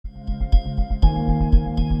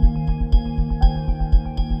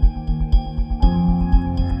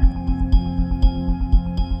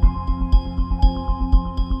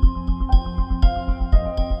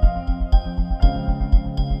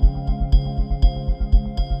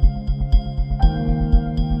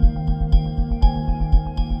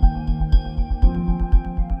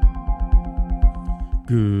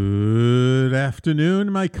Good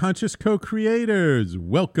afternoon, my conscious co-creators.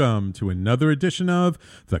 Welcome to another edition of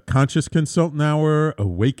the Conscious Consultant Hour,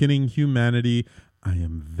 Awakening Humanity. I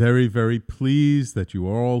am very, very pleased that you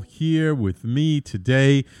are all here with me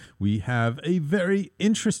today. We have a very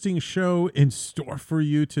interesting show in store for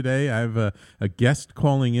you today. I have a guest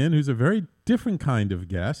calling in who's a very different kind of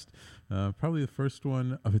guest. Probably the first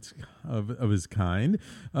one of his kind.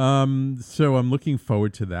 So I'm looking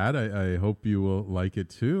forward to that. I hope you will like it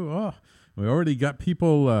too. Oh, we already got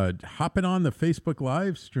people hopping on the Facebook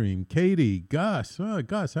live stream. Katie, Gus. Oh,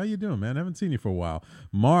 Gus, how you doing, man? I haven't seen you for a while.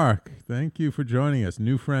 Mark, thank you for joining us.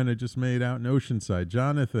 New friend I just made out in Oceanside.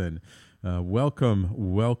 Jonathan, welcome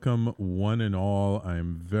one and all.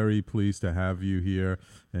 I'm very pleased to have you here.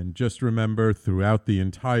 And just remember, throughout the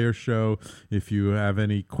entire show, if you have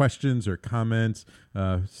any questions or comments,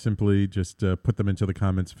 simply just put them into the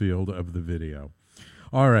comments field of the video.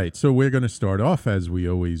 All right, so we're going to start off, as we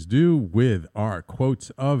always do, with our quotes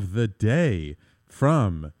of the day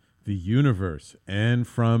from the universe and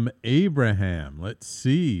from Abraham. Let's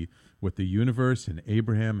see what the universe and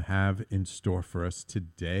Abraham have in store for us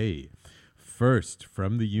today. First,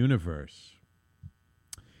 from the universe.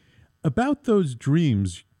 About those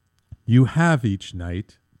dreams you have each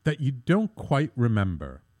night that you don't quite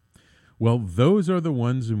remember. Well, those are the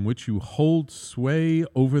ones in which you hold sway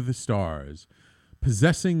over the stars,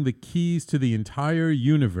 possessing the keys to the entire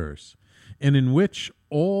universe, and in which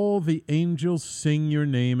all the angels sing your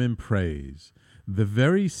name in praise, the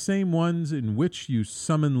very same ones in which you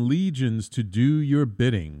summon legions to do your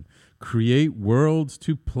bidding, create worlds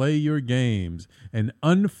to play your games, and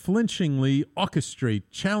unflinchingly orchestrate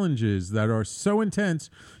challenges that are so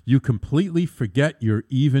intense you completely forget you're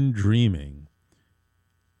even dreaming.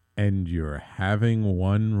 And you're having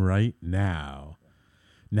one right now.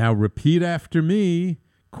 Now repeat after me,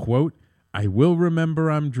 quote, I will remember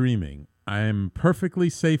I'm dreaming. I am perfectly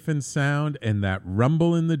safe and sound, and that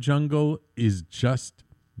rumble in the jungle is just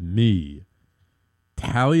me.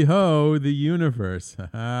 Tally-ho, the universe.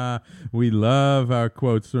 We love our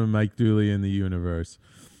quotes from Mike Dooley in the universe.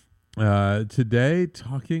 Today,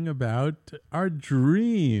 talking about our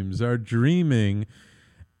dreams, our dreaming,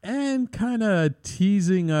 and kind of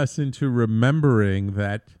teasing us into remembering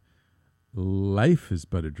that life is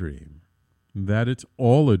but a dream, that it's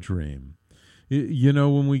all a dream. You know,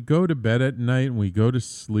 when we go to bed at night and we go to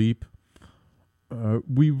sleep,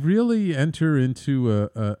 we really enter into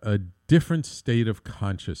a different state of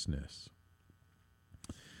consciousness.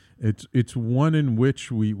 It's one in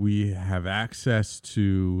which we have access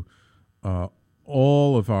to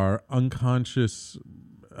all of our unconscious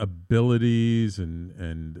abilities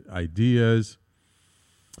and ideas.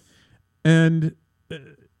 And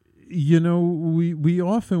you know, we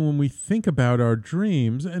often, when we think about our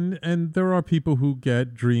dreams, and there are people who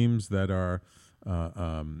get dreams that are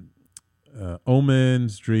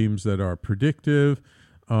omens, dreams that are predictive,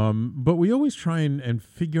 but we always try and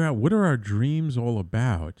figure out, what are our dreams all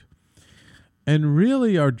about? And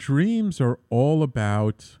really, our dreams are all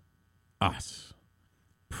about us.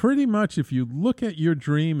 Pretty much, if you look at your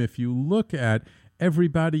dream, if you look at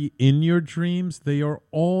everybody in your dreams, they are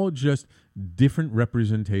all just different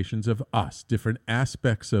representations of us, different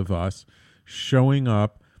aspects of us showing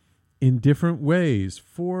up in different ways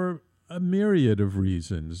for a myriad of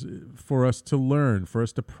reasons, for us to learn, for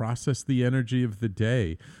us to process the energy of the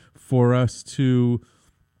day, for us to,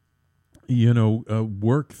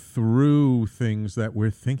 work through things that we're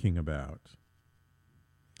thinking about.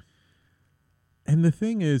 And the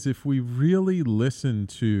thing is, if we really listen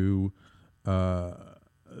to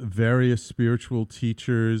various spiritual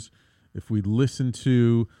teachers, if we listen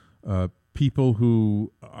to people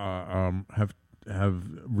who have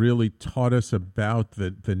really taught us about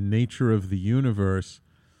the nature of the universe,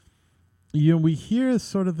 we hear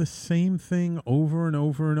sort of the same thing over and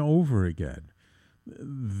over and over again.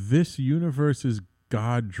 This universe is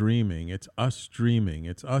God dreaming. It's us dreaming.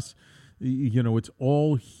 It's us, it's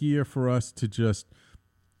all here for us to just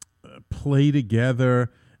play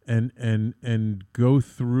together and go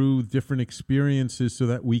through different experiences so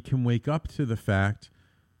that we can wake up to the fact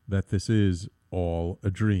that this is all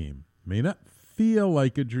a dream. May not feel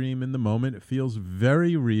like a dream in the moment. It feels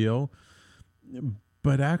very real,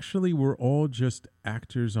 but actually we're all just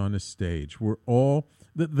actors on a stage. We're all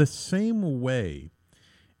the same way.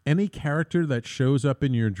 Any character that shows up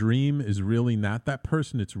in your dream is really not that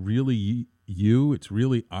person. It's really you. It's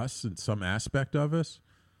really us in some aspect of us.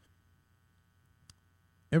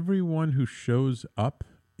 Everyone who shows up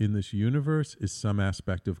in this universe is some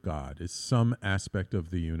aspect of God, is some aspect of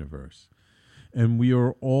the universe. And we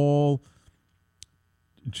are all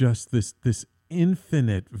just this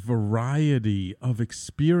infinite variety of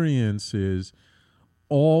experiences,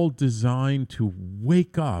 all designed to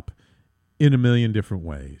wake up in a million different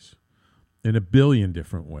ways, in a billion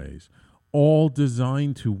different ways, all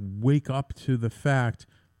designed to wake up to the fact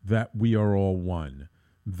that we are all one,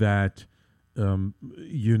 that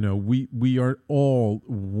we are all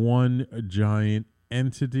one giant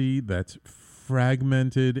entity that's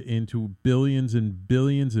fragmented into billions and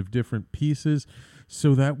billions of different pieces,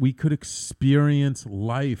 so that we could experience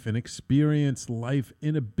life and experience life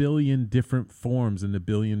in a billion different forms, in a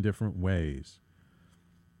billion different ways.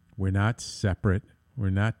 We're not separate. We're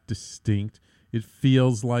not distinct. It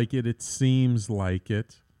feels like it. It seems like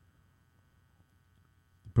it.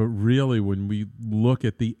 But really, when we look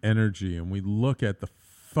at the energy and we look at the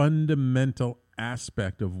fundamental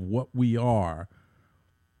aspect of what we are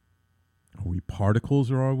we particles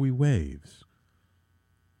or are we waves?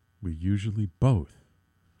 We're usually both.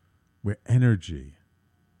 We're energy.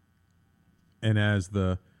 And as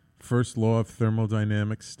the first law of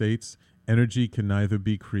thermodynamics states, energy can neither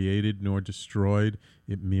be created nor destroyed.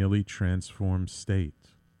 It merely transforms state.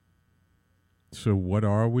 So what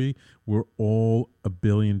are we? We're all a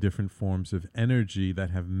billion different forms of energy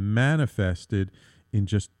that have manifested in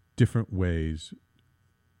just different ways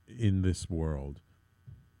in this world.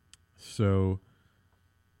 So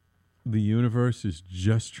the universe is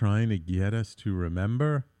just trying to get us to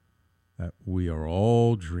remember that we are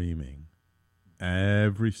all dreaming,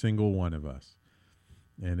 every single one of us.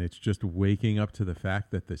 And it's just waking up to the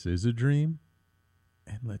fact that this is a dream,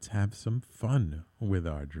 and let's have some fun with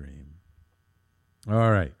our dream.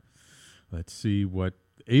 All right, let's see what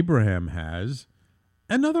Abraham has.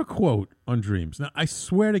 Another quote on dreams. Now, I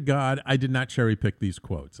swear to God, I did not cherry pick these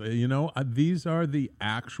quotes. These are the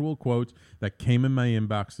actual quotes that came in my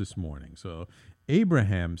inbox this morning. So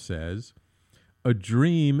Abraham says, a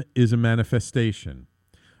dream is a manifestation,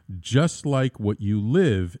 just like what you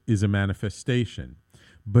live is a manifestation.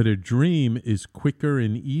 But a dream is quicker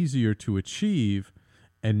and easier to achieve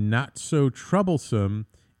and not so troublesome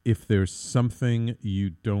if there's something you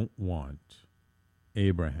don't want.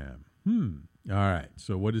 Abraham. All right.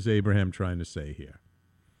 So what is Abraham trying to say here?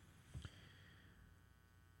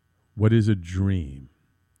 What is a dream?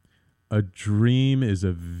 A dream is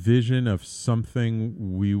a vision of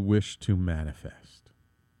something we wish to manifest.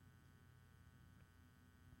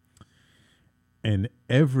 And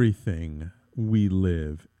everything we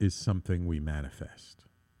live is something we manifest.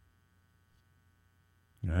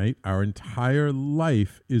 Right? Our entire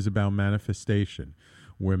life is about manifestation.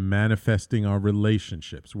 We're manifesting our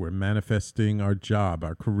relationships. We're manifesting our job,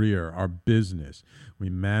 our career, our business.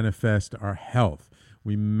 We manifest our health.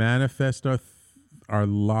 We manifest our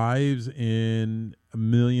lives in a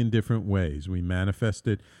million different ways. We manifest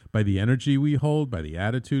it by the energy we hold, by the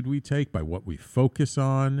attitude we take, by what we focus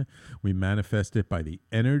on. We manifest it by the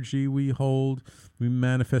energy we hold. We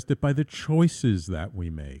manifest it by the choices that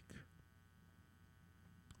we make.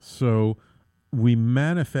 So we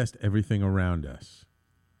manifest everything around us.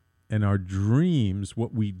 And our dreams,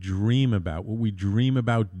 what we dream about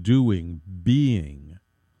doing, being,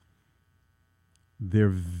 they're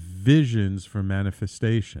visions for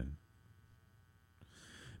manifestation.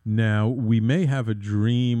 Now, we may have a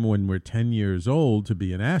dream when we're 10 years old to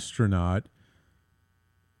be an astronaut,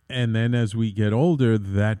 and then as we get older,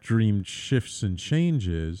 that dream shifts and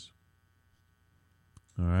changes.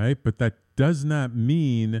 All right, but that does not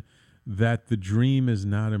mean that the dream is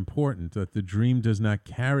not important, that the dream does not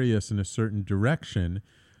carry us in a certain direction.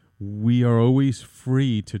 We are always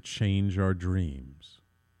free to change our dreams.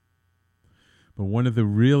 But one of the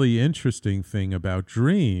really interesting things about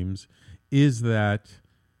dreams is that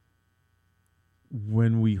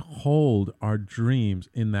when we hold our dreams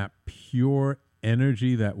in that pure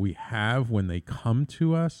energy that we have when they come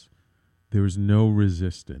to us, there is no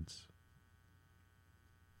resistance.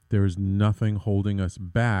 There is nothing holding us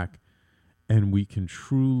back, and we can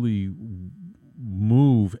truly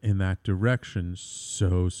move in that direction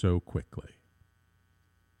so quickly.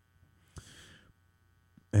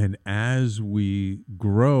 And as we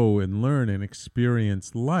grow and learn and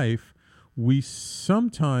experience life, we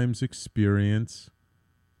sometimes experience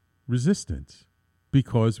resistance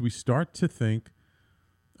because we start to think,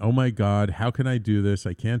 oh my God, how can I do this?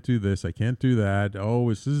 I can't do this. I can't do that. Oh,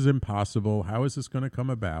 this is impossible. How is this going to come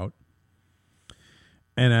about?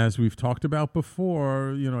 And as we've talked about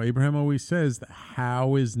before, Abraham always says that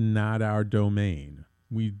how is not our domain.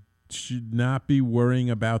 We should not be worrying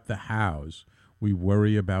about the hows. We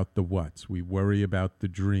worry about the whats. We worry about the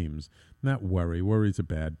dreams. Not worry. Worry is a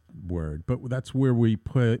bad word, but that's where we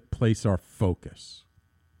place our focus.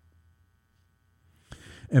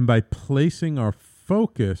 And by placing our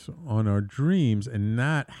focus on our dreams and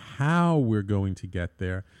not how we're going to get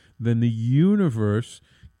there, then the universe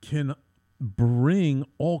can bring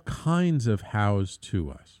all kinds of hows to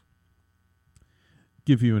us.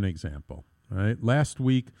 Give you an example. All right. Last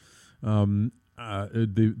week,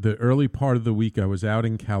 the early part of the week, I was out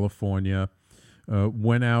in California,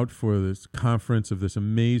 went out for this conference of this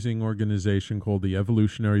amazing organization called the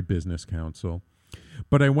Evolutionary Business Council.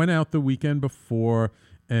 But I went out the weekend before,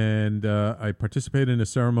 and I participated in a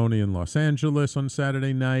ceremony in Los Angeles on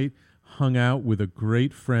Saturday night, hung out with a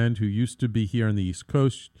great friend who used to be here on the East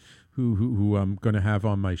Coast, who I'm going to have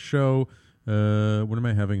on my show. When am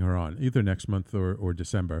I having her on? Either next month or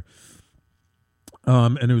December.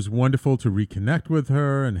 And it was wonderful to reconnect with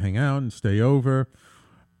her and hang out and stay over.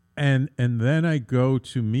 And then I go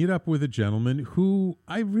to meet up with a gentleman who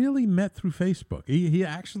I really met through Facebook. He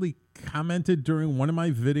actually commented during one of my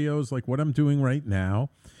videos, like what I'm doing right now.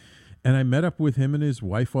 And I met up with him and his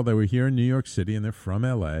wife while they were here in New York City, and they're from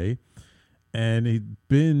LA. And he'd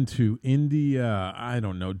been to India, I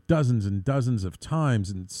don't know, dozens and dozens of times,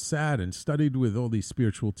 and sat and studied with all these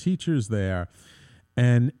spiritual teachers there.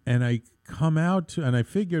 And I come out to, and I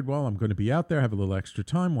figured, well, I'm going to be out there, have a little extra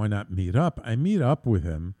time. Why not meet up? I meet up with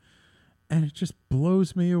him, and it just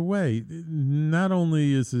blows me away. Not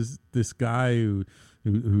only is this guy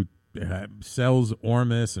who sells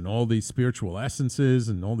Ormus and all these spiritual essences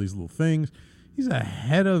and all these little things, he's a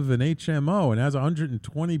head of an HMO and has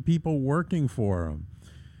 120 people working for him.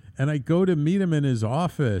 And I go to meet him in his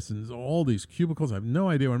office, and there's all these cubicles. I have no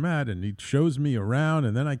idea where I'm at, and he shows me around,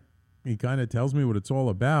 and then he kind of tells me what it's all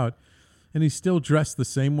about. And he's still dressed the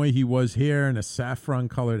same way he was here, in a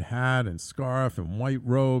saffron-colored hat and scarf and white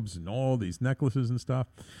robes and all these necklaces and stuff.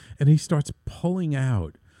 And he starts pulling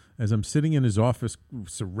out, as I'm sitting in his office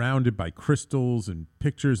surrounded by crystals and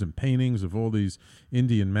pictures and paintings of all these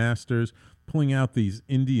Indian masters, pulling out these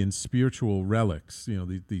Indian spiritual relics,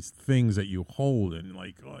 these things that you hold and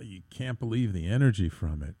you can't believe the energy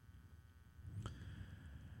from it.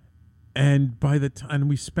 And by the time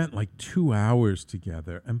we spent 2 hours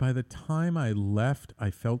together, and by the time I left,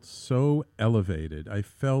 I felt so elevated. I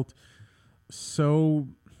felt so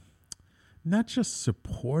not just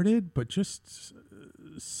supported, but just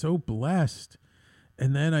so blessed.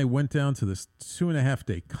 And then I went down to this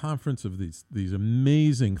 2.5-day conference of these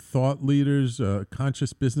amazing thought leaders,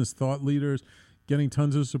 conscious business thought leaders, getting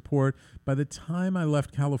tons of support. By the time I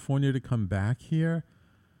left California to come back here,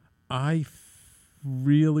 I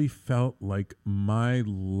really felt like my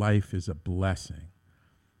life is a blessing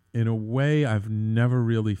in a way I've never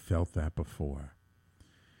really felt that before.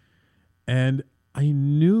 And I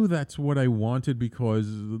knew that's what I wanted because,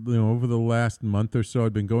 over the last month or so,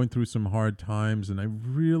 I'd been going through some hard times, and I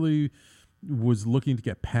really was looking to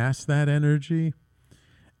get past that energy.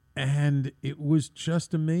 And it was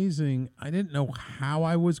just amazing. I didn't know how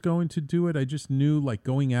I was going to do it. I just knew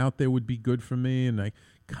going out there would be good for me, and I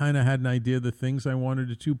kind of had an idea of the things I wanted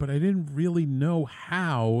to do, but I didn't really know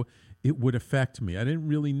how it would affect me. I didn't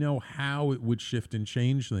really know how it would shift and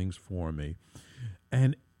change things for me.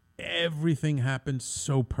 And everything happened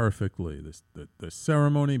so perfectly. The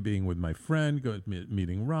ceremony, being with my friend,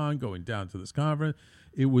 meeting Ron, going down to this conference,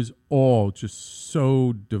 it was all just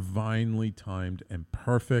so divinely timed and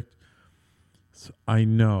perfect. So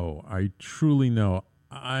I truly know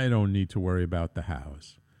I don't need to worry about the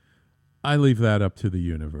hows. I leave that up to the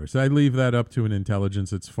universe. I leave that up to an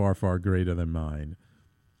intelligence that's far, far greater than mine.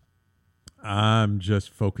 I'm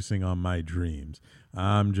just focusing on my dreams.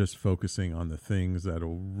 I'm just focusing on the things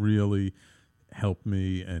that'll really help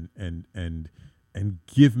me and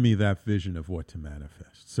give me that vision of what to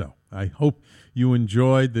manifest. So I hope you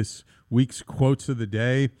enjoyed this week's Quotes of the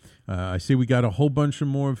Day. I see we got a whole bunch of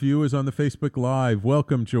more viewers on the Facebook Live.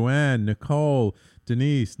 Welcome, Joanne, Nicole,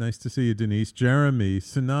 Denise. Nice to see you, Denise. Jeremy,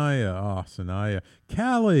 Sanaya.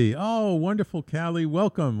 Callie. Oh, wonderful, Callie.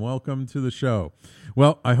 Welcome to the show.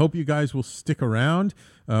 Well, I hope you guys will stick around.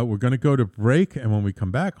 We're going to go to break, and when we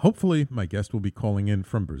come back, hopefully my guest will be calling in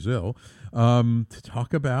from Brazil to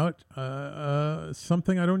talk about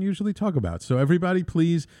something I don't usually talk about. So everybody,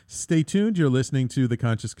 please stay tuned. You're listening to the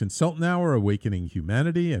Conscious Consultant Hour, Awakening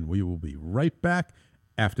Humanity, and we will be right back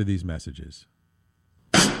after these messages.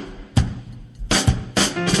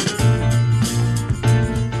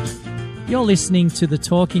 You're listening to the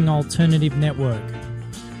Talking Alternative Network.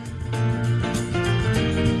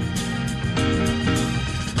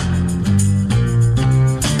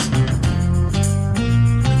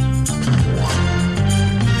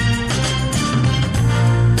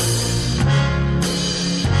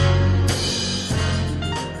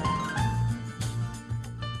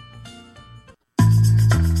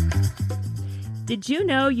 Did you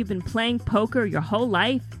know you've been playing poker your whole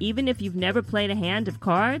life, even if you've never played a hand of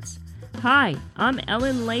cards? Hi, I'm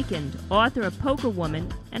Ellen Lakend, author of Poker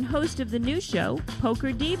Woman and host of the new show,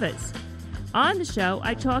 Poker Divas. On the show,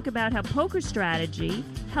 I talk about how poker strategy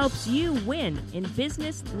helps you win in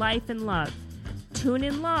business, life, and love. Tune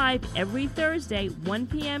in live every Thursday, 1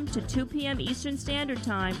 p.m. to 2 p.m. Eastern Standard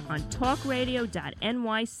Time on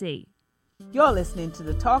talkradio.nyc. You're listening to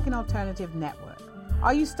the Talking Alternative Network.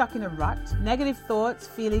 Are you stuck in a rut? Negative thoughts,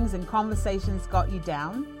 feelings, and conversations got you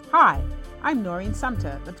down? Hi, I'm Noreen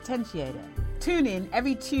Sumter, the Potentiator. Tune in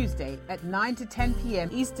every Tuesday at 9 to 10 p.m.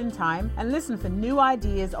 Eastern Time and listen for new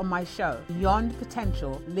ideas on my show, Beyond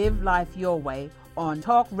Potential, Live Life Your Way, on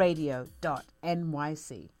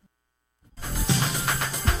talkradio.nyc.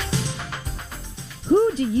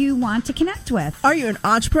 Who do you want to connect with? Are you an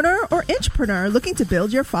entrepreneur or intrapreneur looking to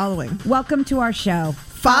build your following? Welcome to our show.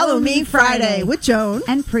 Follow Me Friday with Joan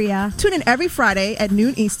and Priya. Tune in every Friday at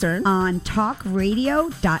noon Eastern on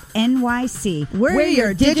talkradio.nyc. We're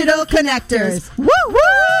your digital connectors. Woo woo!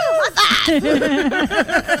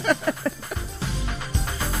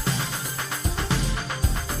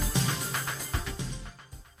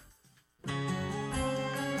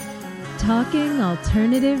 Talking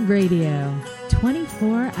Alternative Radio,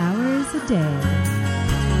 24 hours a day.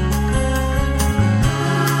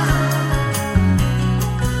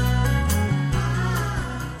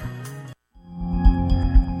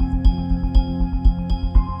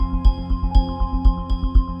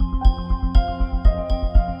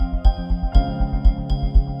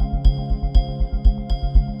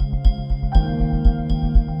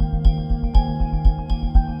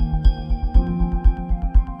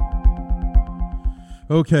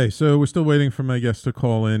 Okay, so we're still waiting for my guest to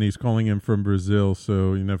call in. He's calling in from Brazil,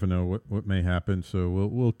 so you never know what may happen. So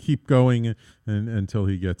we'll keep going until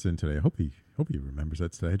he gets in today. I hope he remembers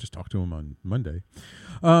that today. I just talked to him on Monday.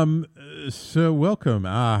 So welcome.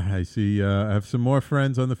 I see. I have some more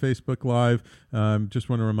friends on the Facebook Live. Just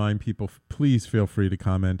want to remind people, please feel free to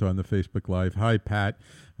comment on the Facebook Live. Hi, Pat,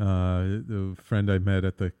 the friend I met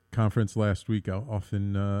at the conference last week, off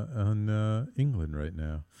in England right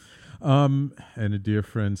now. And a dear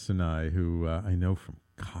friend, Sinai, who I know from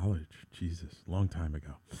college. Jesus, long time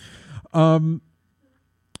ago.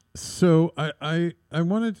 So I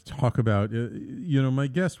wanted to talk about, my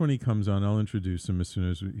guest when he comes on, I'll introduce him as soon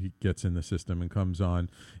as he gets in the system and comes on,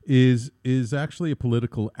 is actually a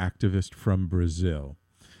political activist from Brazil.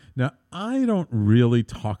 Now, I don't really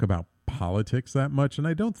talk about politics that much, and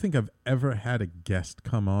I don't think I've ever had a guest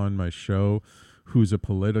come on my show who's a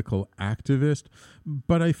political activist,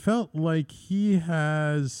 but I felt like he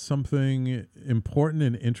has something important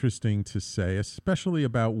and interesting to say, especially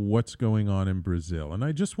about what's going on in Brazil. And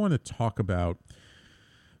I just want to talk about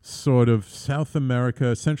sort of South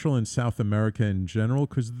America, Central and South America in general,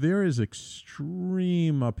 because there is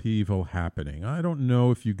extreme upheaval happening. I don't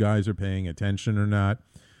know if you guys are paying attention or not.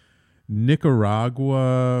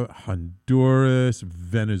 Nicaragua, Honduras,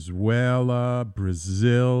 Venezuela,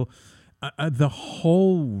 Brazil, the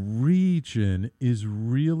whole region is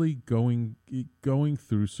really going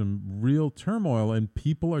through some real turmoil, and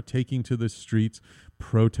people are taking to the streets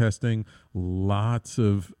protesting. Lots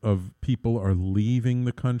of people are leaving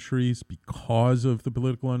the countries because of the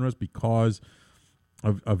political unrest, because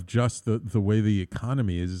of just the way the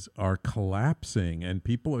economy are collapsing, and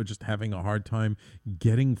people are just having a hard time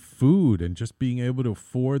getting food and just being able to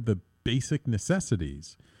afford the basic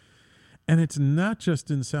necessities. And it's not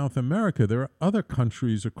just in South America. There are other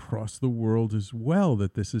countries across the world as well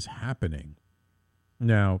that this is happening.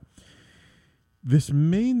 Now, this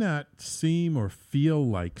may not seem or feel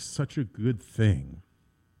like such a good thing,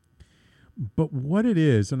 but what it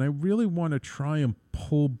is, and I really want to try and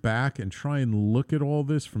pull back and try and look at all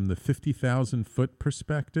this from the 50,000-foot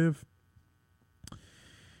perspective,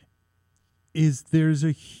 is there's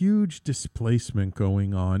a huge displacement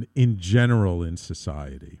going on in general in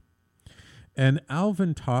society. And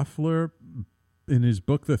Alvin Toffler, in his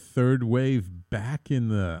book, The Third Wave, back in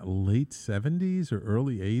the late 70s or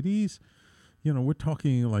early 80s, we're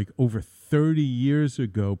talking like over 30 years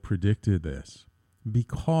ago, predicted this,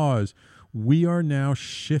 because we are now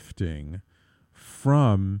shifting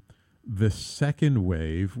from the second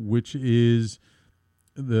wave, which is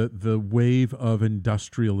the wave of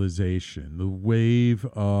industrialization, the wave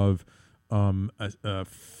of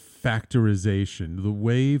factorization, the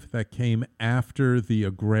wave that came after the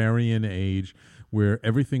agrarian age, where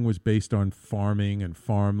everything was based on farming and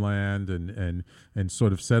farmland and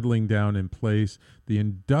sort of settling down in place. The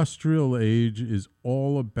industrial age is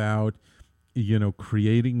all about,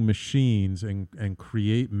 creating machines and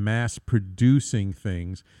create mass producing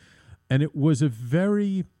things. And it was a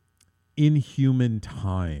very inhuman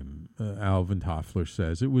time, Alvin Toffler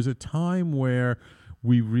says. It was a time where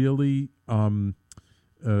we really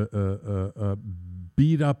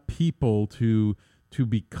beat up people to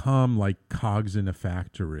become like cogs in a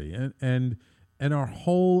factory. And our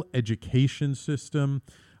whole education system,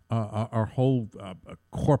 our whole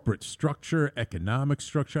corporate structure, economic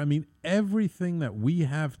structure, I mean, everything that we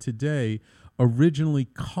have today originally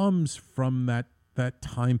comes from that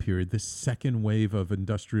time period, this second wave of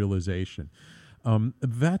industrialization.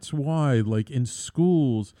 That's why, like in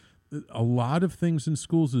schools, a lot of things in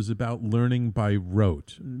schools is about learning by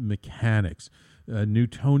rote, mechanics,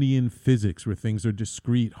 Newtonian physics, where things are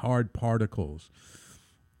discrete, hard particles,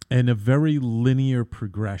 and a very linear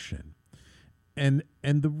progression. And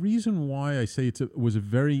the reason why I say it was a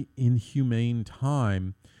very inhumane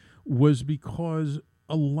time was because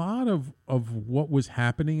a lot of what was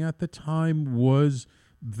happening at the time was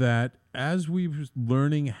that as we were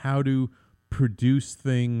learning how to produce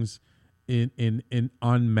things in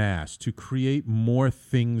en masse, to create more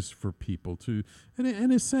things for people, to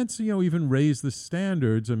in a sense, even raise the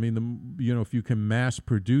standards. I mean, if you can mass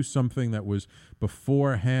produce something that was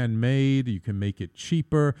beforehand made, you can make it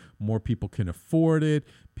cheaper, more people can afford it.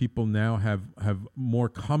 People now have more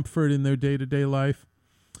comfort in their day-to-day life.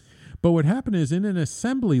 But what happened is, in an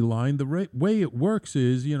assembly line, the way it works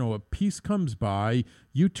is, a piece comes by,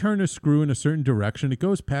 you turn a screw in a certain direction, it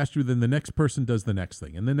goes past you, then the next person does the next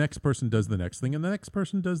thing, and the next person does the next thing, and the next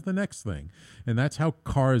person does the next thing. And that's how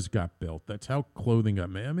cars got built. That's how clothing got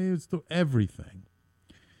made. I mean, it's everything.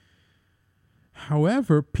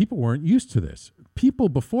 However, people weren't used to this. People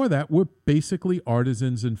before that were basically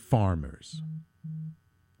artisans and farmers.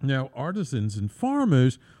 Now, artisans and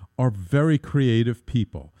farmers are very creative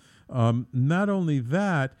people. Not only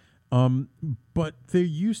that, but they're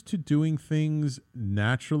used to doing things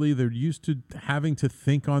naturally. They're used to having to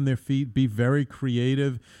think on their feet, be very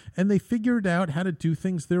creative, and they figured out how to do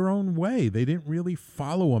things their own way. They didn't really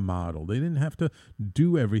follow a model. They didn't have to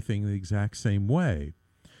do everything the exact same way.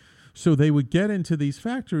 So they would get into these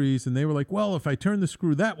factories and they were like, well, if I turn the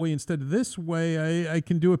screw that way instead of this way, I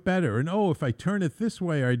can do it better. And if I turn it this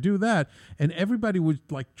way, I do that. And everybody was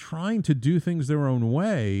like trying to do things their own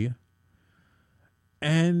way.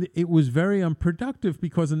 And it was very unproductive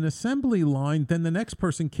because an assembly line, then the next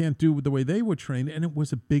person can't do it the way they were trained. And it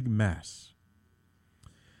was a big mess.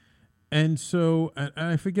 And so, and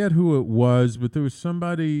I forget who it was, but there was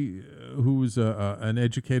somebody who was an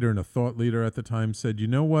educator and a thought leader at the time said, you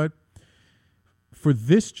know what? For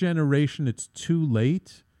this generation, it's too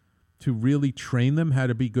late to really train them how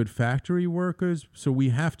to be good factory workers. So we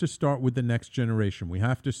have to start with the next generation. We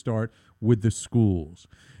have to start with the schools.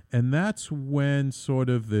 And that's when sort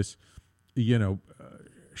of this,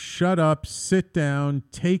 shut up, sit down,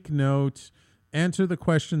 take notes, answer the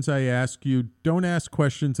questions I ask you. Don't ask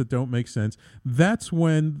questions that don't make sense. That's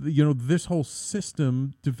when, this whole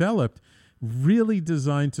system developed, really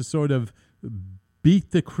designed to sort of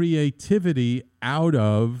beat the creativity out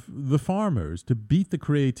of the farmers, to beat the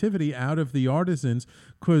creativity out of the artisans,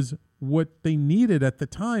 because what they needed at the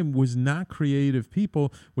time was not creative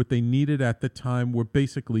people. What they needed at the time were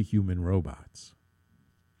basically human robots.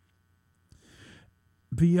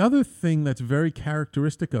 The other thing that's very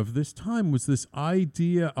characteristic of this time was this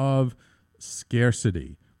idea of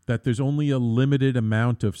scarcity, that there's only a limited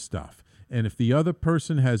amount of stuff. And if the other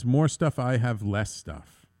person has more stuff, I have less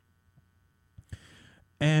stuff.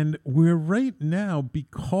 And we're right now,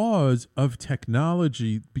 because of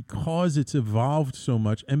technology, because it's evolved so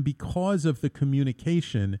much, and because of the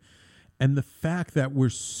communication and the fact that we're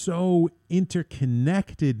so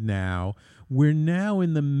interconnected now, we're now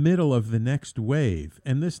in the middle of the next wave.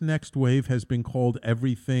 And this next wave has been called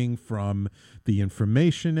everything from the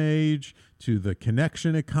information age to the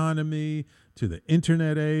connection economy to the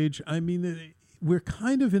internet age. I mean, we're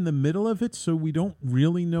kind of in the middle of it, so we don't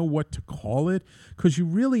really know what to call it, because you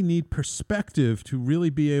really need perspective to really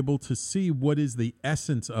be able to see what is the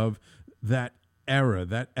essence of that era,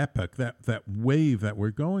 that epoch, that wave that we're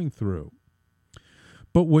going through.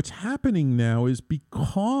 But what's happening now is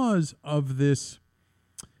because of this,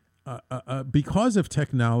 because of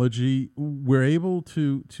technology, we're able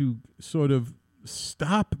to sort of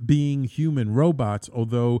stop being human robots,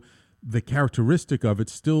 although the characteristic of it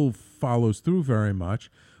still follows through very much.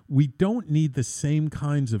 We don't need the same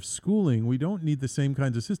kinds of schooling. We don't need the same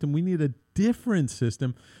kinds of system. We need a different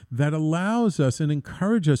system that allows us and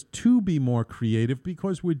encourages us to be more creative,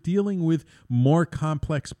 because we're dealing with more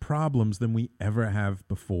complex problems than we ever have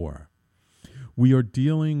before. We are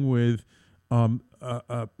dealing with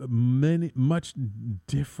much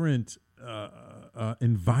different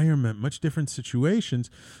environment, much different situations.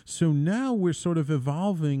 So now we're sort of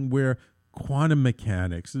evolving where quantum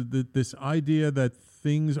mechanics, this idea that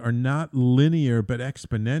things are not linear but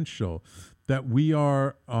exponential, that we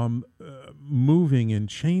are moving and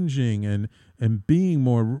changing and being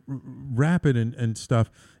more rapid and stuff.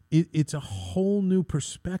 It's a whole new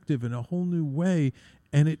perspective and a whole new way,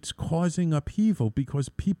 and it's causing upheaval because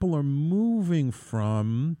people are moving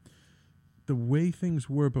from the way things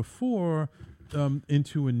were before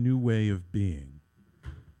into a new way of being.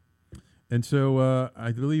 And so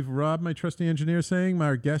I believe Rob, my trusty engineer, is saying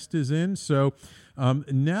our guest is in. So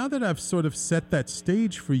now that I've sort of set that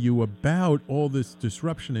stage for you about all this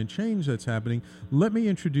disruption and change that's happening, let me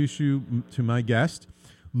introduce you to my guest,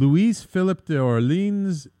 Luiz Philippe de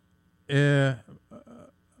Orleans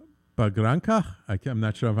Bagranca. I'm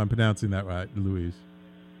not sure if I'm pronouncing that right, Luiz.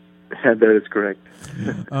 That is correct.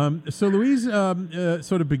 So Luiz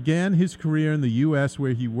sort of began his career in the U.S.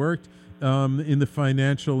 where he worked in the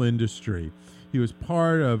financial industry. He was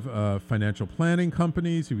part of financial planning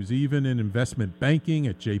companies. He was even in investment banking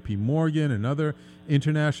at J.P. Morgan and other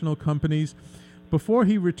international companies before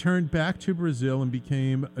he returned back to Brazil and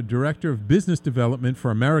became a director of business development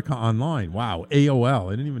for America Online. Wow, AOL.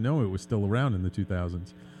 I didn't even know it was still around in the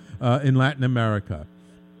 2000s in Latin America.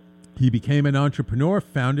 He became an entrepreneur,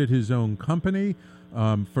 founded his own company,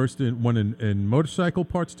 first one in motorcycle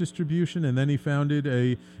parts distribution, and then he founded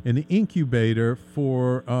an incubator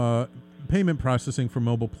for payment processing for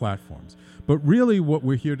mobile platforms. But really what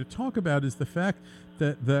we're here to talk about is the fact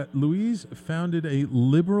that Luiz founded a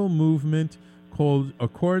liberal movement called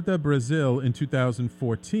Acorda Brazil in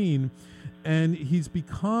 2014, and he's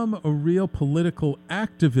become a real political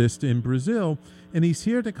activist in Brazil, and he's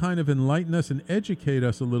here to kind of enlighten us and educate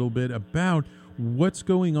us a little bit about what's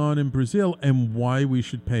going on in Brazil and why we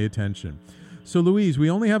should pay attention. So, Luiz, we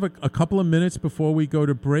only have a couple of minutes before we go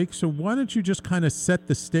to break, so why don't you just kind of set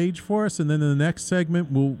the stage for us, and then in the next segment,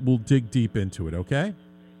 we'll dig deep into it, okay?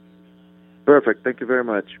 Perfect. Thank you very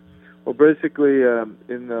much. Well, basically,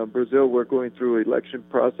 in Brazil, we're going through an election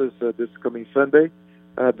process this coming Sunday.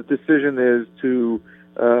 The decision is to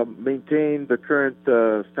maintain the current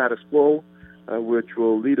status quo, which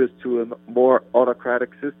will lead us to a more autocratic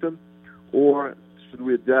system, or should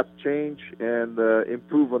we adapt change and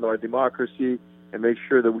improve on our democracy and make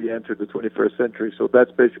sure that we enter the 21st century? So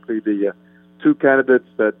that's basically the two candidates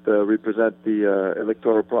that represent the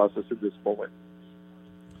electoral process in this moment.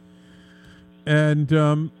 And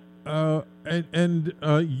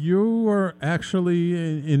you are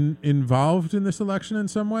actually involved in this election in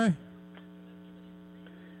some way?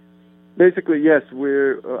 Basically, yes.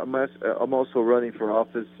 I'm also running for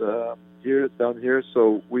office down here.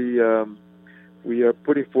 So we are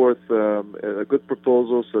putting forth a good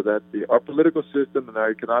proposal so that our political system and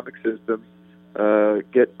our economic system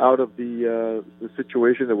get out of the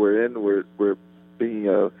situation that we're in. We're being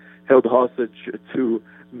held hostage to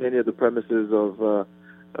many of the premises of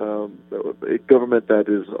a government that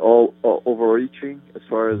is all overreaching as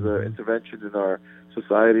far as intervention in our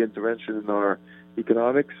society, intervention in our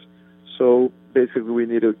economics. So basically, we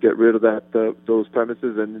need to get rid of those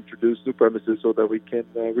premises and introduce new premises so that we can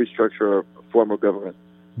restructure our form of government.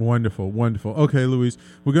 Wonderful, wonderful. Okay, Luiz,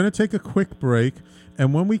 we're going to take a quick break,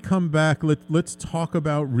 and when we come back, let's talk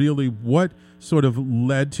about really what sort of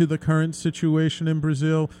led to the current situation in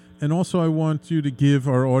Brazil. And also, I want you to give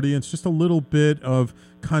our audience just a little bit of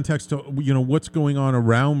context to, what's going on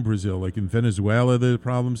around Brazil, like in Venezuela, the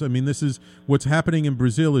problems. I mean, this is what's happening in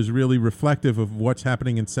Brazil is really reflective of what's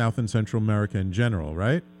happening in South and Central America in general,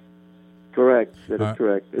 right? Correct. That is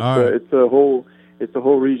correct. It's a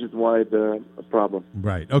whole region-wide problem.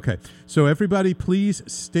 Right. Okay. So everybody, please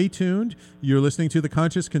stay tuned. You're listening to the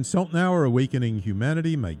Conscious Consultant Hour, Awakening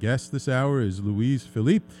Humanity. My guest this hour is Luiz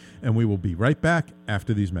Philippe, and we will be right back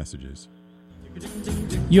after these messages.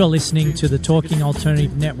 You're listening to the Talking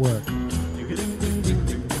Alternative Network.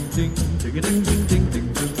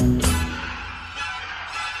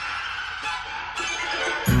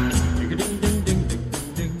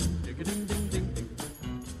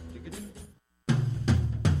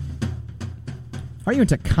 Are you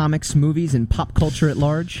into comics, movies, and pop culture at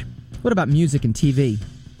large? What about music and TV?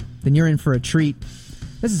 Then you're in for a treat.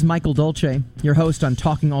 This is Michael Dolce, your host on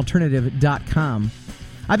TalkingAlternative.com.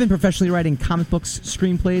 I've been professionally writing comic books,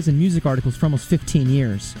 screenplays, and music articles for almost 15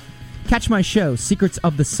 years. Catch my show, Secrets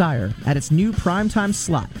of the Sire, at its new primetime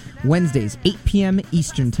slot, Wednesdays, 8 p.m.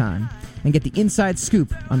 Eastern Time, and get the inside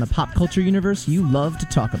scoop on the pop culture universe you love to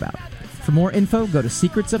talk about. For more info, go to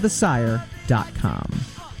secretsofthesire.com.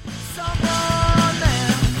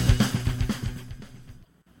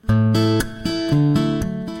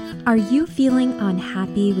 Are you feeling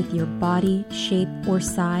unhappy with your body, shape, or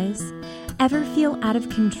size? Ever feel out of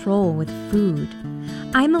control with food?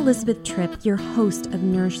 I'm Elizabeth Tripp, your host of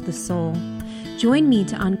Nourish the Soul. Join me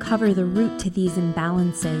to uncover the root to these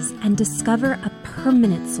imbalances and discover a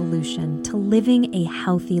permanent solution to living a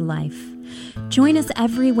healthy life. Join us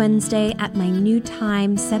every Wednesday at my new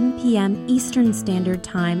time, 7 p.m. Eastern Standard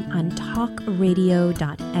Time on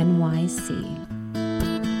talkradio.nyc.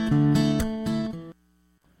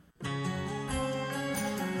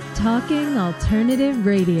 Talking Alternative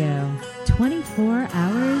Radio, 24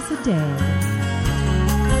 hours a day.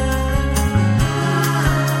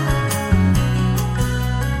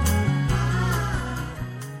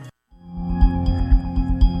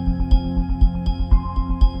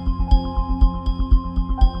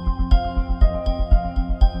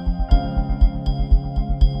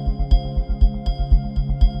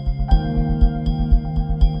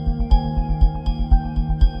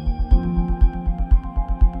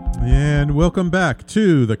 And welcome back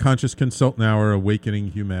to the Conscious Consultant Hour,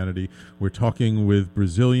 Awakening Humanity. We're talking with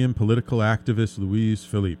Brazilian political activist Luiz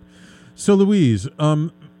Philippe. So, Luiz,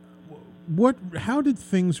 how did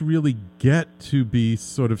things really get to be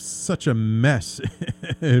sort of such a mess,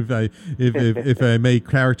 if I may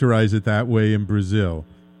characterize it that way, in Brazil?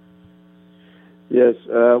 Yes.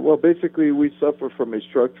 Well, basically, we suffer from a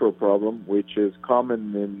structural problem, which is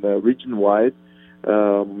common in region-wide.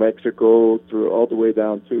 Mexico through all the way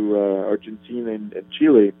down to Argentina and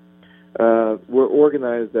Chile, we're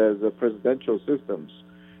organized as presidential systems,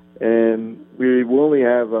 and we only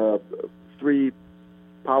have three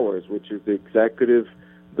powers, which is the executive,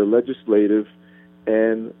 the legislative,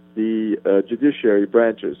 and the judiciary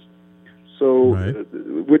branches. So,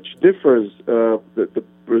 which differs, the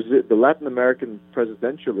Latin American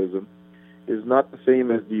presidentialism is not the same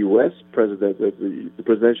as the U.S. the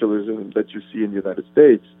presidentialism that you see in the United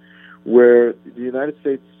States, where the United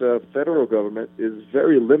States federal government is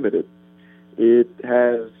very limited. It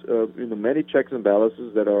has many checks and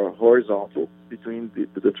balances that are horizontal between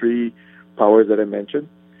the three powers that I mentioned,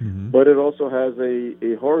 but it also has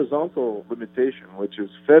a horizontal limitation, which is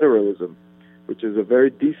federalism, which is a very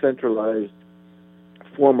decentralized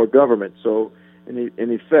form of government. So, in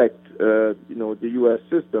effect, the U.S.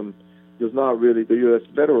 system does not really, the U.S.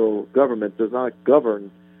 federal government does not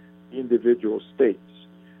govern individual states.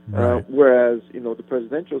 Whereas, the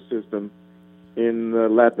presidential system in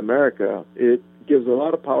Latin America, it gives a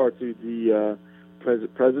lot of power to the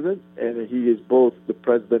president, and he is both the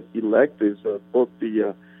president-elect, is both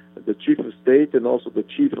the chief of state and also the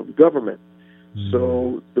chief of government.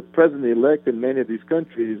 So the president-elect in many of these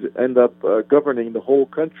countries end up governing the whole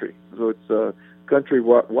country. So it's a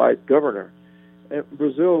country-wide governor. And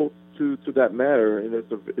Brazil, to that matter, and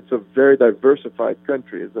it's a very diversified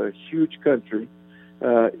country. It's a huge country.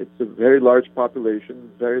 It's a very large population,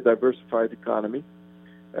 very diversified economy.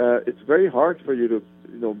 It's very hard for you to,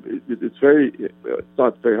 it's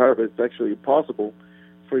not very hard, but it's actually impossible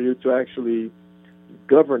for you to actually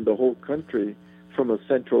govern the whole country from a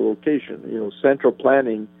central location. Central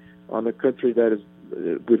planning on a country that is,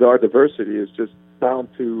 with our diversity, is just bound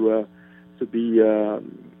to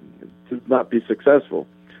not be successful.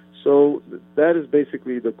 So that is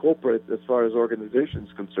basically the culprit as far as organization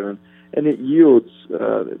is concerned, and it yields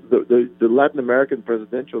the Latin American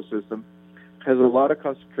presidential system has a lot of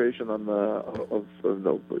concentration on the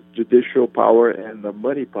judicial power and the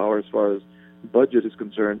money power as far as budget is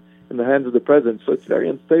concerned in the hands of the president. So it's very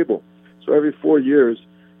unstable. So every 4 years,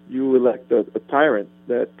 you elect a tyrant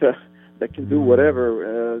that can do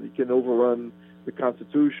whatever. He can overrun the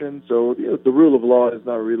Constitution. So the rule of law is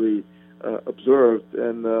not really observed,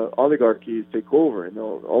 and oligarchies take over.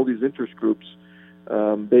 All these interest groups,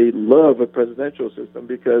 they love a presidential system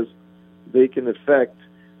because they can affect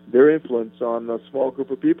their influence on a small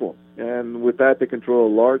group of people, and with that, they control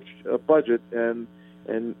a large budget and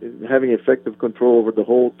having effective control over the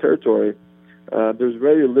whole territory. There's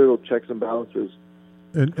very little checks and balances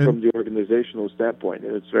from the organizational standpoint,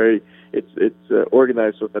 and it's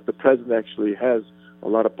organized so that the president actually has a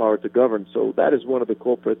lot of power to govern. So that is one of the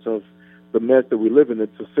culprits of the mess that we live in.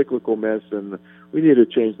 It's a cyclical mess, and we need to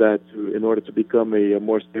change that in order to become a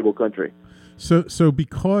more stable country. So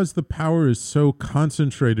because the power is so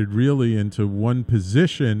concentrated really into one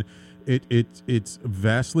position, it's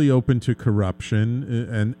vastly open to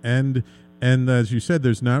corruption, and as you said,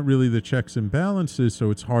 there's not really the checks and balances,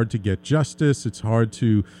 so it's hard to get justice. It's hard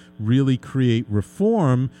to really create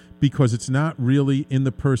reform because it's not really in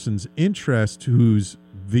the person's interest who's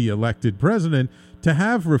the elected president to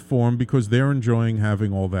have reform because they're enjoying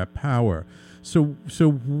having all that power. So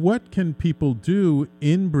what can people do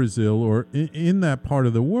in Brazil or in that part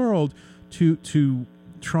of the world to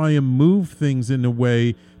try and move things in a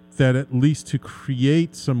way that at least to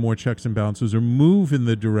create some more checks and balances or move in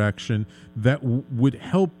the direction that would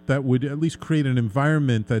help, that would at least create an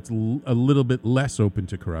environment that's a little bit less open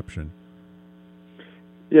to corruption?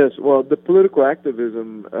 Yes, well, the political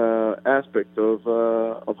activism aspect of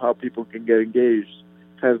how people can get engaged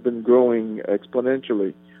has been growing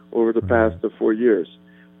exponentially over the past 4 years.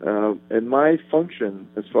 And my function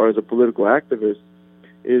as far as a political activist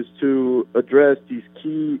is to address these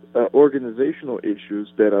key organizational issues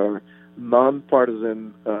that are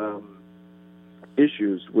nonpartisan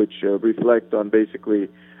issues, which reflect on basically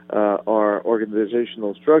our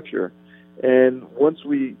organizational structure. And once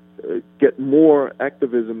we get more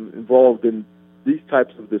activism involved in these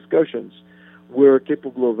types of discussions, we're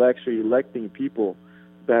capable of actually electing people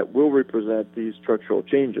that will represent these structural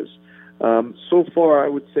changes. So far, I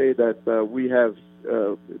would say that we have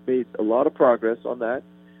made a lot of progress on that,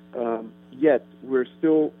 yet we're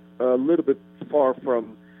still a little bit far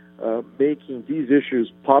from making these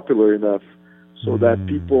issues popular enough so that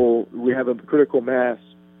we have a critical mass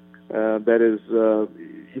that is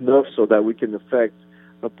enough so that we can affect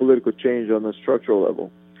a political change on a structural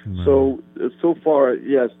level. So far,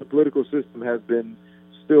 yes, the political system has been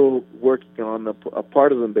still working on a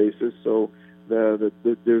partisan basis, so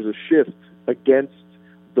there's a shift against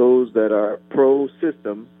those that are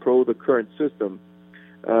pro-system, pro the current system,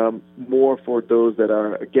 more for those that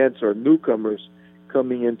are against or newcomers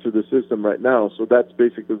coming into the system right now. So that's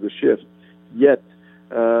basically the shift. Yet,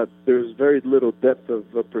 there's very little depth of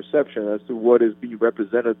perception as to what is being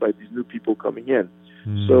represented by these new people coming in.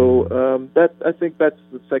 So I think that's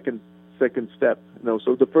the second step.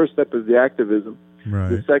 So the first step is the activism. Right.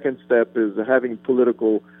 The second step is having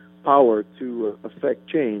political power to affect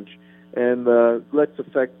change. And let's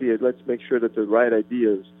make sure that the right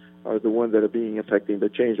ideas are the ones that are being affecting the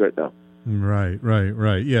change right now.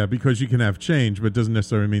 Right. Yeah, because you can have change, but it doesn't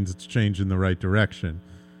necessarily mean it's change in the right direction.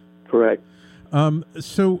 Correct.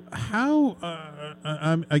 So how?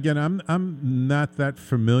 I'm not that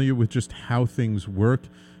familiar with just how things work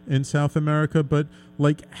in South America, but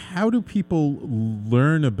how do people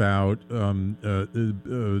learn about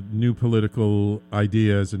new political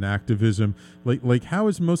ideas and activism? How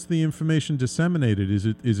is most of the information disseminated? Is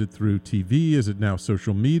it through TV? Is it now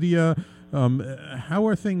social media? How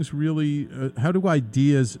are things really? How do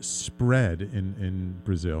ideas spread in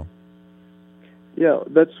Brazil? Yeah,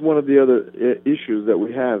 that's one of the other issues that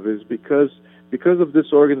we have is because of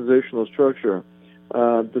this organizational structure,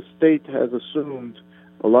 the state has assumed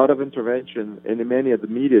a lot of intervention in many of the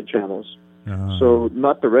media channels. So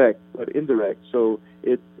not direct, but indirect. So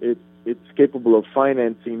it's capable of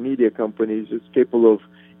financing media companies. It's capable of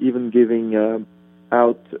even giving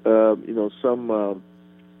out some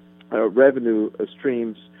revenue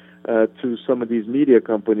streams to some of these media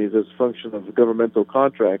companies as a function of governmental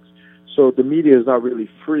contracts. So the media is not really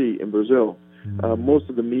free in Brazil. Most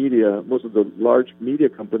of the large media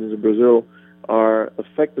companies in Brazil are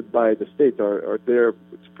affected by the state, are there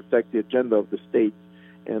to protect the agenda of the state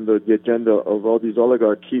and the agenda of all these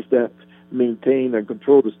oligarchies that maintain and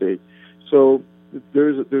control the state. So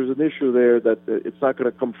there's an issue there that it's not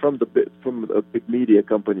going to come from the big media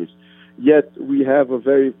companies. Yet we have a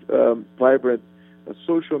very vibrant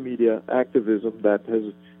social media activism that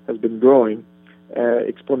has been growing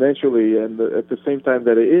exponentially, and at the same time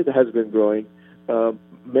that it has been growing,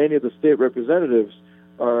 many of the state representatives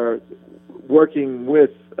are working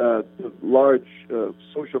with large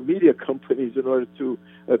social media companies in order to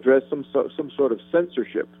address some sort of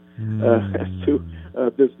censorship as to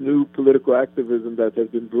this new political activism that has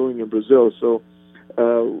been brewing in Brazil. So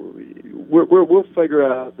we'll figure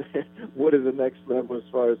out what is the next level as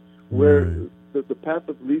far as where the path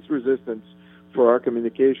of least resistance for our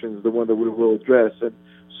communications, the one that we will address. And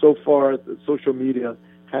so far, social media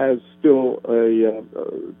has still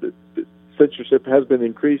the censorship has been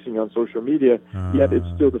increasing on social media, yet it's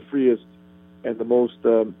still the freest and the most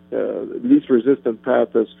least resistant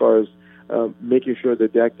path as far as making sure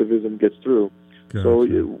that the activism gets through. Gotcha. So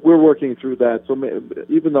we're working through that. So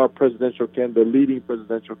even our the leading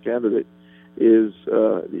presidential candidate is,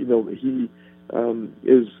 he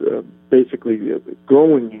is basically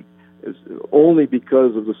growing only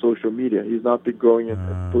because of the social media. He's not been growing in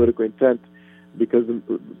political intent because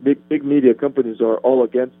the big media companies are all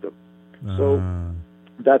against him. So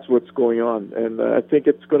that's what's going on, and I think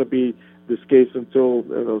it's going to be this case until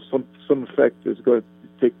some effect is going to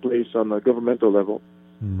take place on a governmental level.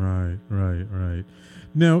 Right.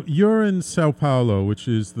 Now, you're in Sao Paulo, which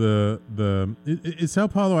is is Sao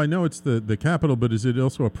Paulo, I know it's the capital, but is it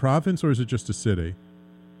also a province or is it just a city?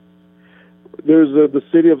 There's the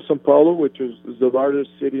city of Sao Paulo, which is the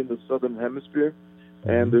largest city in the southern hemisphere,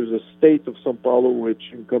 and there's a state of Sao Paulo,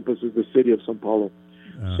 which encompasses the city of Sao Paulo.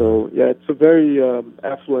 So, yeah, it's a very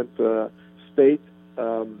affluent state,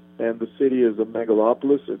 and the city is a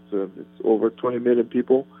megalopolis. It's over 20 million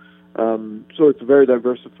people. So it's a very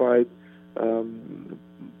diversified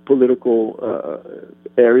political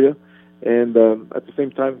area, and at the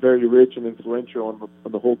same time, very rich and influential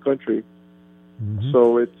on the whole country. Mm-hmm.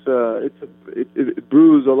 So it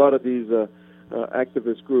brews a lot of these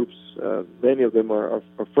activist groups. Many of them are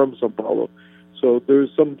from Sao Paulo. So there's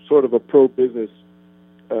some sort of a pro-business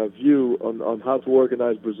view on how to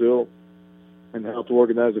organize Brazil and how to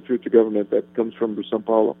organize a future government that comes from Sao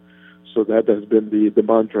Paulo. So that has been the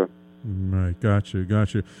mantra. Right, got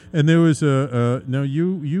you. And there was now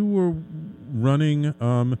you were running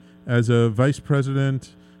as a vice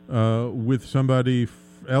president with somebody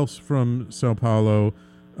else from Sao Paulo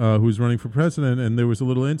who's running for president, and there was a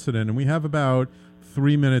little incident, and we have about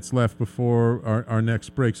 3 minutes left before our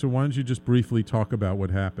next break. So why don't you just briefly talk about what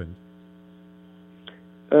happened?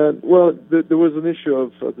 Well, there was an issue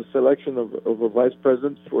of the selection of a vice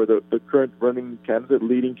president for the current leading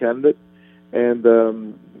candidate, and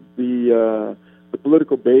the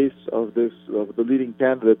political base of the leading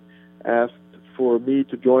candidate asked for me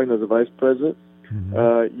to join as a vice president.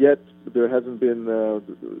 Mm-hmm. Yet there hasn't been,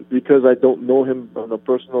 because I don't know him on a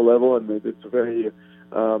personal level, and it's a very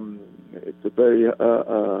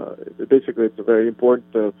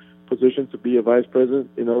important position to be a vice president.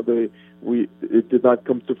 It did not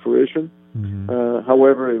come to fruition. Mm-hmm.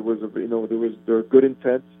 However, it was there were good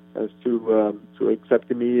intent as to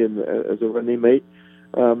accepting me as a running mate.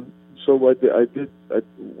 So what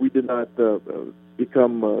we did not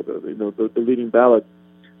become the leading ballot,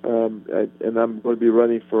 and I'm going to be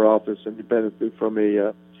running for office independently from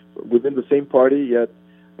within the same party, yet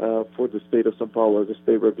for the state of Sao Paulo as a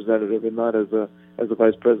state representative and not as a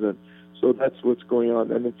vice president. So that's what's going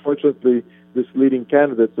on. And unfortunately, this leading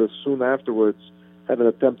candidate soon afterwards had an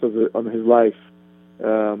attempt on his life,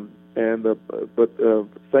 but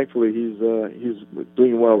thankfully he's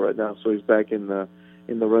doing well right now. So he's back in the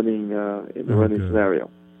running scenario.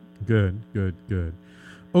 Good.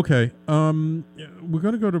 Okay, we're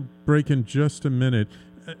going to go to break in just a minute.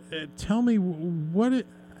 Tell me,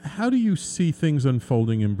 how do you see things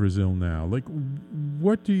unfolding in Brazil now? Like,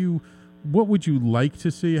 what would you like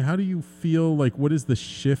to see? How do you feel like, what is the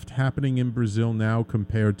shift happening in Brazil now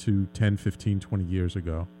compared to 10, 15, 20 years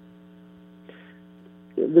ago?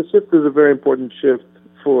 The shift is a very important shift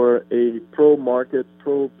for a pro-market,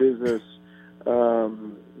 pro-business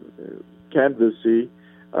candidacy.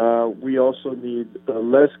 We also need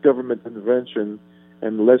less government intervention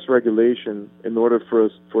and less regulation in order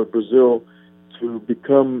for Brazil to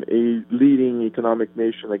become a leading economic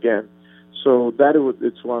nation again. So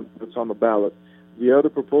it's on the ballot. The other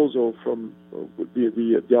proposal from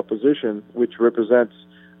the opposition, which represents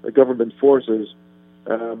the government forces,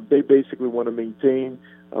 they basically want to maintain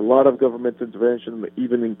a lot of government intervention,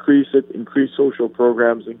 even increase social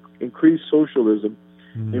programs, increase socialism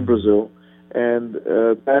in Brazil. And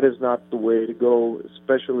that is not the way to go,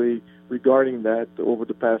 especially regarding that over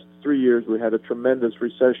the past 3 years we had a tremendous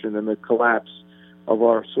recession and a collapse of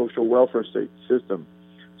our social welfare state system.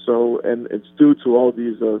 So, and it's due to all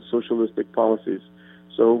these socialistic policies.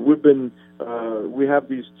 So we have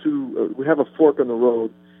these two, we have a fork in the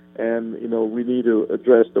road, and we need to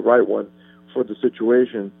address the right one for the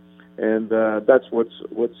situation, and that's what's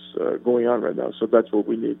going on right now. So that's what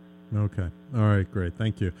we need. Okay. All right, great.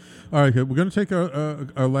 Thank you. All right, good. We're going to take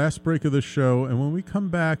our last break of the show, and when we come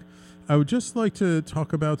back, I would just like to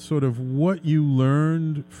talk about sort of what you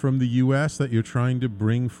learned from the U.S. that you're trying to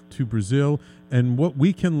bring to Brazil, and what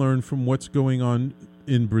we can learn from what's going on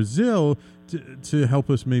in Brazil to help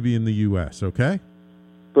us maybe in the U.S., okay?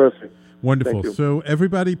 Perfect. Wonderful. So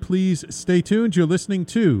everybody, please stay tuned. You're listening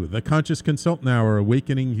to The Conscious Consultant Hour,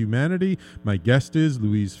 Awakening Humanity. My guest is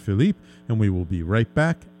Luiz Philippe, and we will be right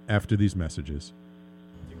back after these messages.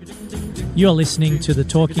 You're listening to the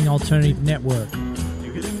Talking Alternative Network.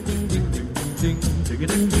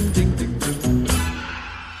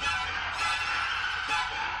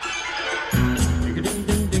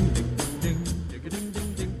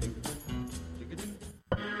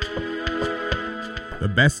 The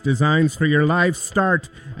best designs for your life start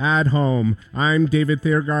at home. I'm David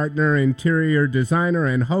Thiergartner, interior designer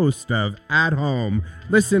and host of At Home.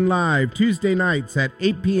 Listen live Tuesday nights at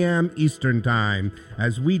 8 p.m. Eastern Time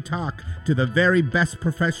as we talk to the very best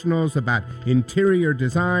professionals about interior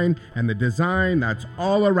design and the design that's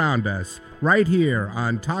all around us, right here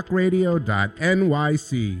on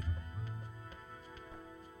talkradio.nyc.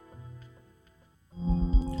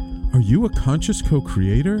 Are you a conscious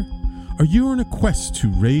co-creator? Are you on a quest to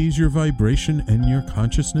raise your vibration and your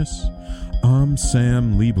consciousness? I'm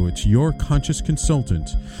Sam Leibowitz, your conscious consultant,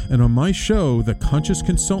 and on my show, The Conscious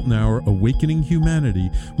Consultant Hour, Awakening Humanity,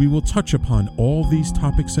 we will touch upon all these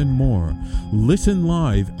topics and more. Listen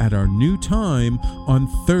live at our new time on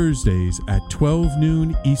Thursdays at 12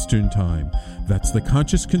 noon Eastern Time. That's The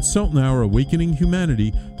Conscious Consultant Hour, Awakening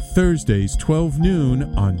Humanity, Thursdays, 12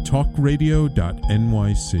 noon on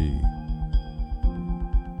talkradio.nyc.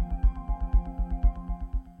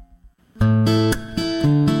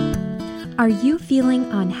 Are you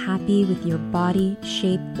feeling unhappy with your body,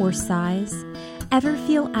 shape, or size? Ever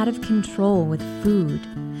feel out of control with food?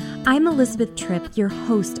 I'm Elizabeth Tripp, your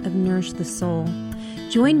host of Nourish the Soul.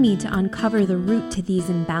 Join me to uncover the root to these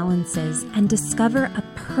imbalances and discover a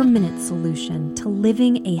permanent solution to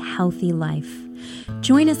living a healthy life.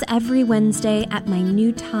 Join us every Wednesday at my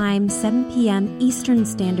new time, 7 p.m. Eastern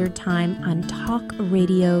Standard Time on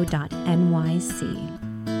talkradio.nyc.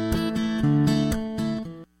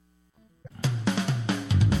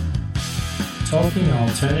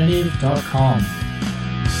 TalkingAlternative.com.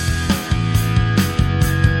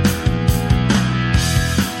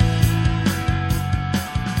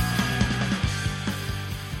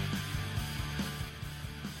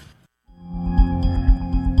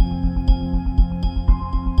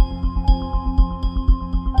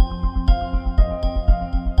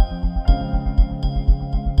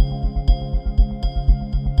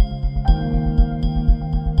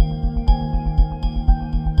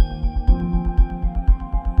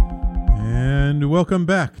 Welcome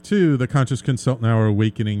back to the Conscious Consultant Hour,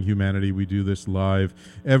 Awakening Humanity. We do this live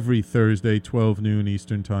every Thursday, 12 noon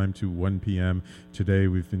Eastern Time to 1 p.m. Today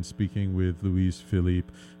we've been speaking with Luiz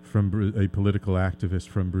Philippe, a political activist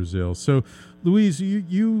from Brazil. So, Luiz,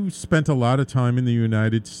 you spent a lot of time in the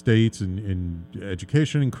United States in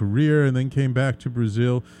education and career and then came back to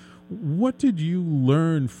Brazil. What did you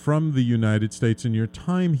learn from the United States in your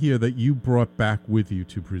time here that you brought back with you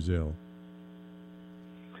to Brazil?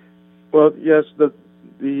 Well, yes,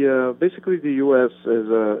 basically the U.S. is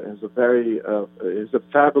a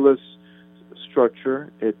fabulous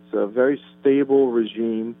structure. It's a very stable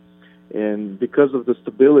regime, and because of the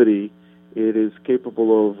stability, it is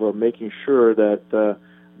capable of making sure that the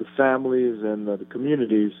families and the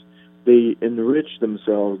communities, they enrich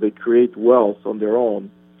themselves, they create wealth on their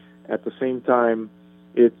own. At the same time,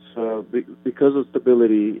 it's because of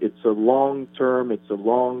stability, it's a long term,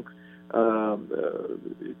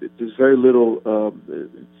 there's very little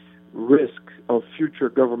risk of future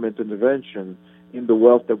government intervention in the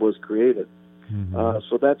wealth that was created. Mm-hmm.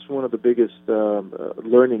 So that's one of the biggest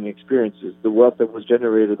learning experiences. The wealth that was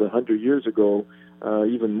generated 100 years ago,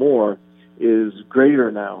 even more, is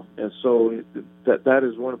greater now. And so that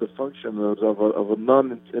is one of the functions of a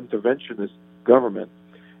non-interventionist government,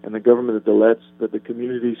 and a government that lets the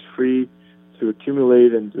communities free to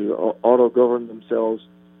accumulate and to auto-govern themselves.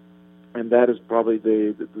 And that is probably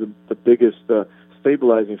the biggest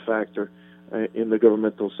stabilizing factor in the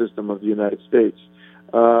governmental system of the United States.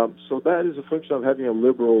 So that is a function of having a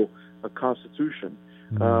liberal constitution,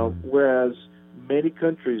 whereas many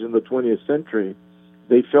countries in the 20th century,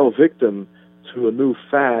 they fell victim to a new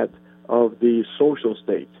fad of the social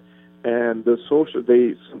state. And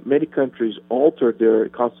many countries altered their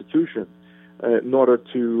constitution in order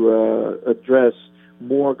to address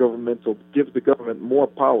more give the government more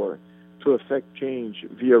power to affect change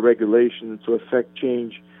via regulation, to affect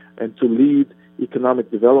change and to lead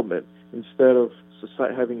economic development instead of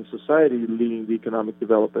having society leading the economic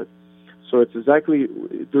development. So it's exactly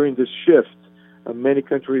during this shift, many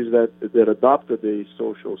countries that adopted a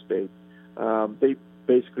social state, they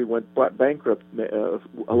basically went bankrupt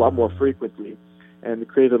a lot more frequently, and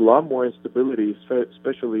created a lot more instability,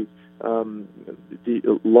 especially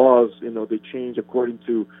the laws, they change according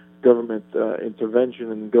to government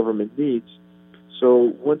intervention and government needs.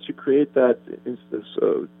 So once you create that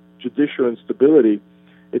judicial instability,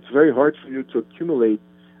 it's very hard for you to accumulate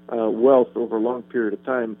wealth over a long period of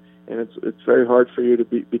time, and it's very hard for you to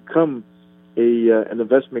become an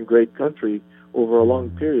investment grade country over a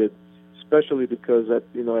long period, especially because at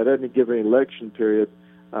any given election period,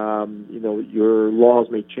 Your laws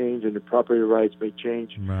may change and your property rights may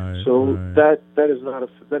change. Right, so right. that is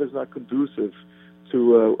not conducive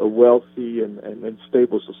to a wealthy and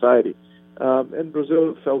stable society. And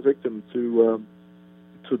Brazil fell victim to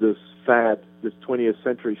this fad, this 20th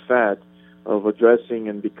century fad of addressing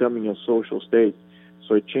and becoming a social state.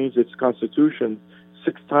 So it changed its constitution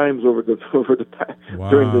 6 times during the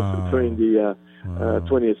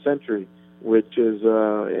 20th century, which is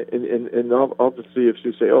and obviously if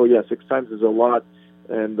you say, oh yeah, 6 times is a lot,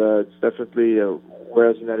 and it's definitely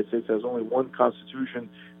whereas the United States has only one constitution,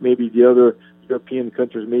 maybe the other European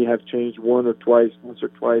countries may have changed once or twice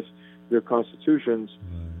their constitutions.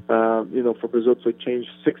 For Brazil to change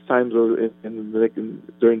 6 times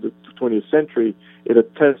during the 20th century, it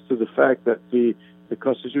attests to the fact that the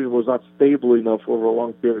constitution was not stable enough over a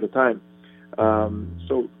long period of time.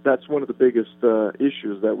 So that's one of the biggest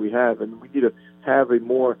issues that we have, and we need to have a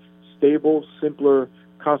more stable, simpler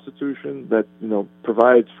constitution that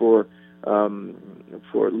provides for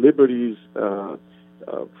liberties,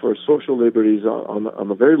 for social liberties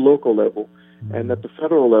on a very local level. And at the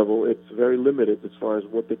federal level, it's very limited as far as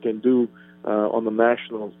what they can do on the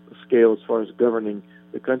national scale as far as governing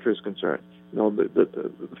the country is concerned.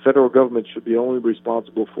 The federal government should be only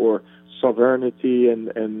responsible for sovereignty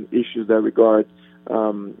and issues that regard,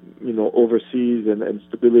 overseas and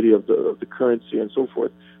stability of the currency and so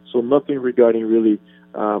forth. So nothing regarding really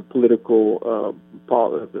political,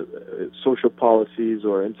 social policies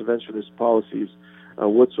or interventionist policies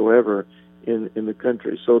whatsoever in the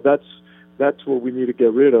country. So that's what we need to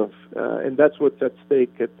get rid of, and that's what's at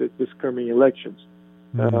stake at this coming elections.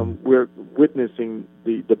 We're witnessing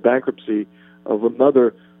the bankruptcy of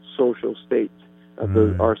another social state,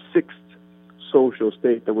 our 6th social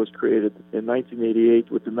state that was created in 1988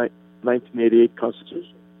 with the 1988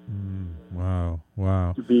 Constitution. Wow.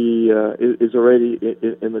 To be is already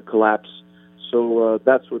in the collapse. So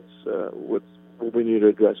that's what we need to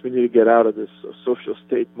address. We need to get out of this social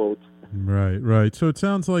state mode. Right. So it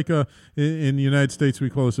sounds like in the United States we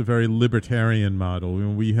call this a very libertarian model.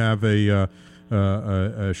 We have a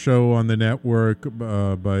show on the network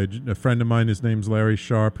by a friend of mine. His name's Larry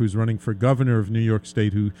Sharp, who's running for governor of New York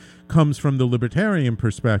State, who comes from the libertarian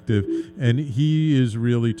perspective, and he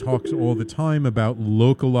really talks all the time about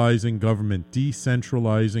localizing government,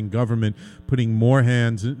 decentralizing government, putting more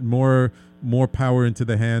power into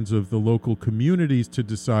the hands of the local communities to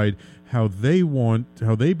decide how they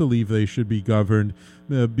believe they should be governed,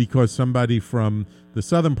 because somebody from the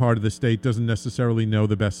southern part of the state doesn't necessarily know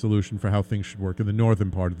the best solution for how things should work in the northern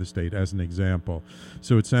part of the state, as an example.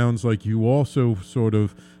 So it sounds like you also sort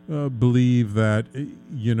of believe that,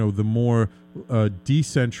 the more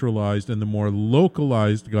decentralized and the more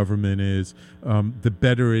localized government is, the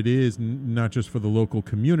better it is, not just for the local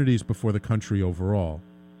communities, but for the country overall.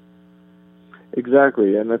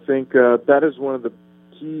 Exactly, and I think that is one of the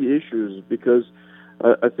key issues, because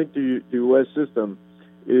I think the U.S. system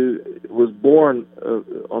was born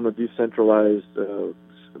on a decentralized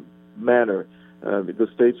manner. The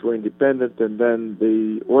states were independent, and then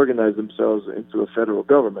they organized themselves into a federal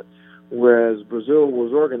government, whereas Brazil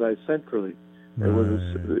was organized centrally.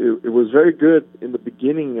 It was very good in the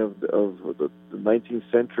beginning of the 19th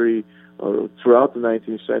century, throughout the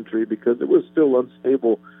 19th century, because it was still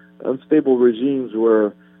unstable regimes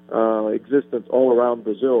were existent all around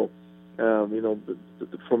Brazil.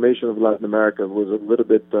 The formation of Latin America was a little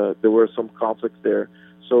bit, there were some conflicts there.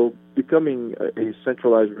 So becoming a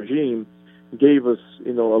centralized regime gave us,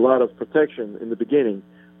 a lot of protection in the beginning.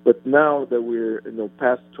 But now that we're,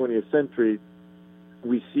 past the 20th century,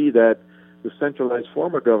 we see that the centralized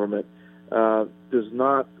form of government does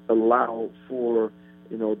not allow for,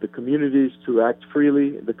 the communities to act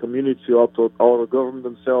freely, the community to auto-govern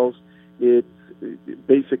themselves. It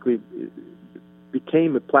basically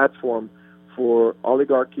became a platform for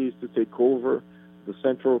oligarchies to take over the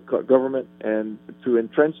central government and to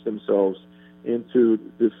entrench themselves into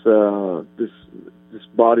this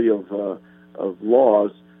body of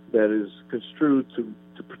laws that is construed to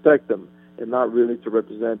protect them and not really to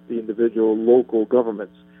represent the individual local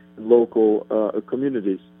governments and local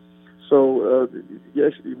communities. So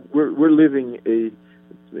yes, we're living in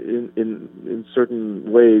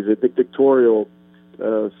certain ways a dictatorial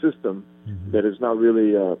system that is not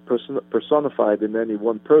really personified in any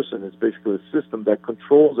one person. It's basically a system that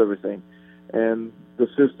controls everything, and the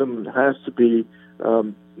system has to be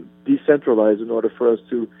decentralized in order for us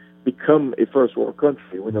to become a first world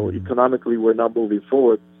country. We know economically we're not moving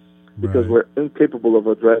forward because we're incapable of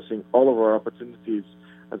addressing all of our opportunities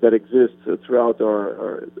that exist throughout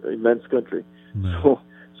our immense country.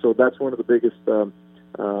 So that's one of the biggest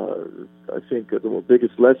I think the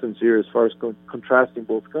biggest lessons here as far as contrasting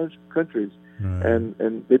both countries, and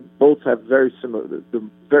they both have very similar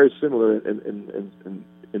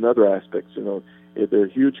in other aspects. They're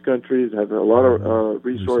huge countries, have a lot of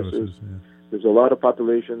resources. There's a lot of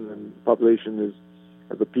population, and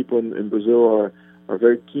the people in Brazil are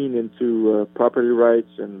very keen into property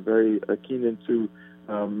rights and very keen into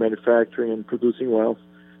manufacturing and producing wealth.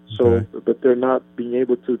 So, but they're not being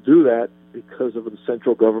able to do that because of the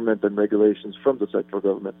central government and regulations from the central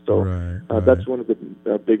government. So that's one of the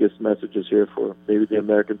biggest messages here for maybe the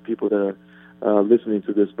American people that are listening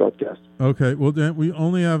to this broadcast. Okay, well, Dan, we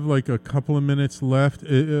only have like a couple of minutes left.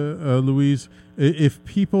 Luiz, if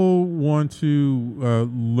people want to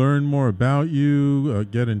learn more about you,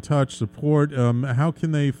 get in touch, support, how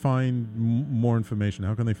can they find more information?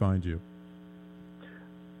 How can they find you?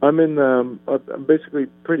 I'm I'm basically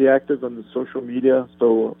pretty active on the social media,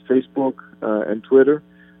 so Facebook and Twitter.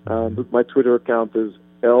 My Twitter account is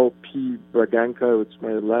LP Braganca. It's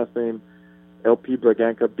my last name, LP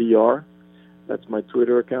Braganca BR. That's my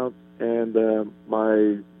Twitter account, and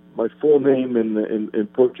my full name in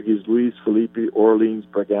Portuguese, Luiz Philippe Orleans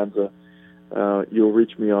Braganza. You'll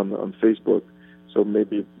reach me on Facebook. So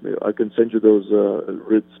maybe I can send you those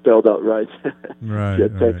spelled out right via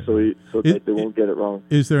text, so that they won't get it wrong.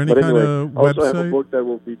 Is there any kind of website? I also have a book that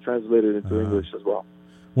will be translated into English as well.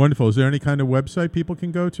 Wonderful. Is there any kind of website people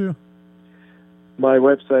can go to? My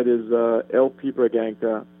website is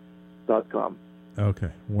lpbraganca.com.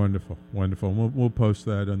 Okay, wonderful. We'll post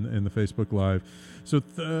that in the Facebook Live. So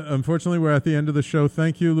unfortunately, we're at the end of the show.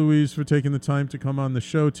 Thank you, Luiz, for taking the time to come on the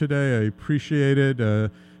show today. I appreciate it.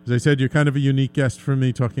 As I said, you're kind of a unique guest for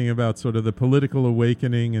me, talking about sort of the political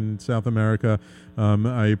awakening in South America.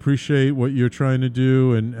 I appreciate what you're trying to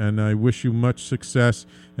do, and I wish you much success,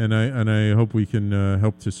 and I hope we can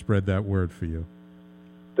help to spread that word for you.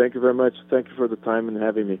 Thank you very much. Thank you for the time and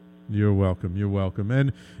having me. You're welcome.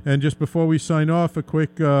 And just before we sign off, a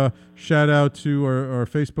quick shout out to our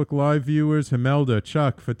Facebook Live viewers: Himelda,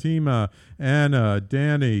 Chuck, Fatima, Anna,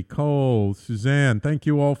 Danny, Cole, Suzanne. Thank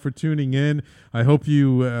you all for tuning in. I hope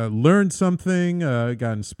you learned something,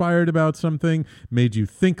 got inspired about something, made you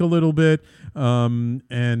think a little bit, and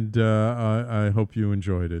I hope you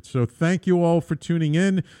enjoyed it. So thank you all for tuning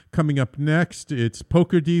in. Coming up next, it's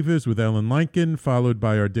Poker Divas with Ellen Lincoln, followed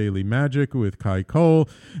by our Daily Magic with Kai Cole,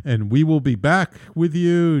 and we will be back with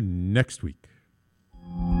you next week.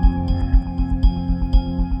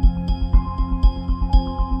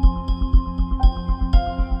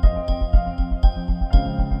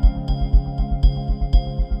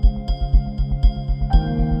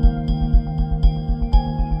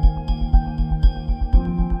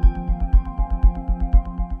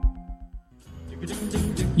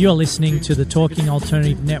 You're listening to the Talking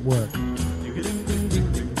Alternative Network.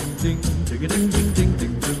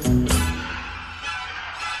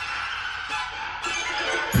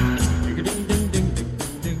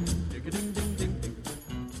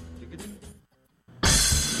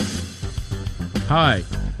 Hi,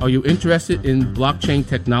 are you interested in blockchain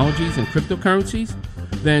technologies and cryptocurrencies?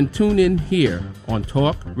 Then tune in here on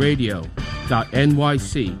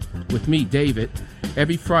talkradio.nyc with me, David,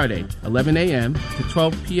 every Friday, 11 a.m. to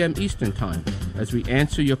 12 p.m. Eastern Time, as we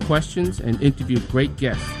answer your questions and interview great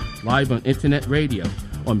guests live on Internet Radio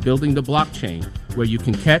on Building the Blockchain, where you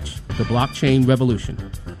can catch the blockchain revolution.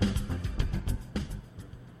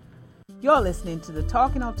 You're listening to the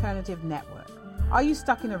Talking Alternative Network. Are you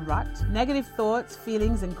stuck in a rut? Negative thoughts,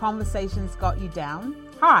 feelings, and conversations got you down?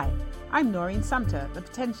 Hi, I'm Noreen Sumter, the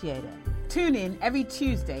Potentiator. Tune in every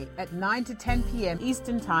Tuesday at 9 to 10 p.m.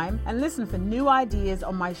 Eastern Time and listen for new ideas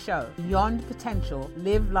on my show, Beyond Potential,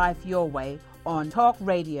 Live Life Your Way, on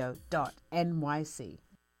talkradio.nyc.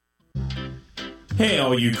 Hey,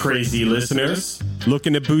 all you crazy listeners.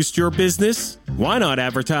 Looking to boost your business? Why not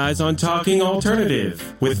advertise on Talking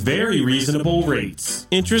Alternative with very reasonable rates?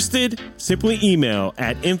 Interested? Simply email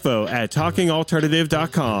at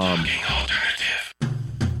info@talkingalternative.com.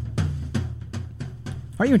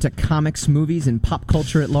 Are you into comics, movies, and pop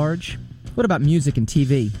culture at large? What about music and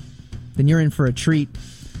TV? Then you're in for a treat.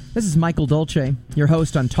 This is Michael Dolce, your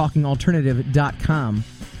host on TalkingAlternative.com.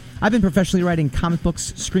 I've been professionally writing comic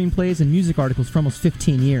books, screenplays, and music articles for almost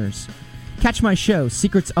 15 years. Catch my show,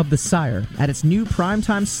 Secrets of the Sire, at its new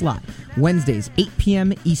primetime slot, Wednesdays, 8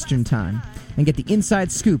 p.m. Eastern Time, and get the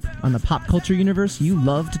inside scoop on the pop culture universe you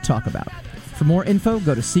love to talk about. For more info,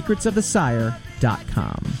 go to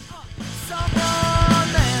secretsofthesire.com.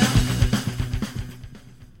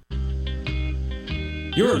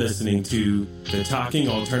 You're listening to the Talking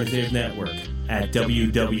Alternative Network at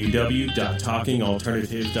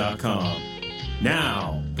www.talkingalternative.com.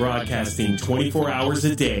 Now, broadcasting 24 hours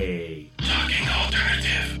a day. Talking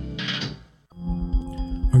Alternative.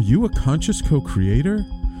 Are you a conscious co-creator?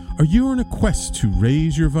 Are you on a quest to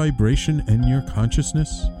raise your vibration and your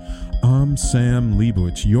consciousness? I'm Sam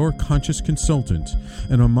Leibowitz, your conscious consultant,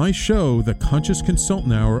 and on my show, The Conscious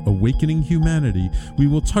Consultant Hour, Awakening Humanity, we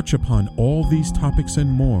will touch upon all these topics and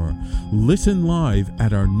more. Listen live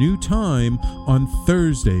at our new time on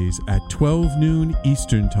Thursdays at 12 noon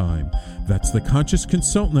Eastern Time. That's The Conscious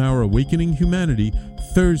Consultant Hour, Awakening Humanity,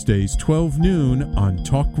 Thursdays 12 noon on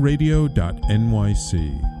talkradio.nyc.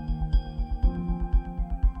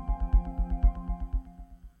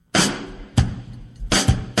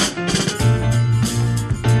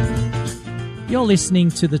 You're listening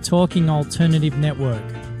to the Talking Alternative Network.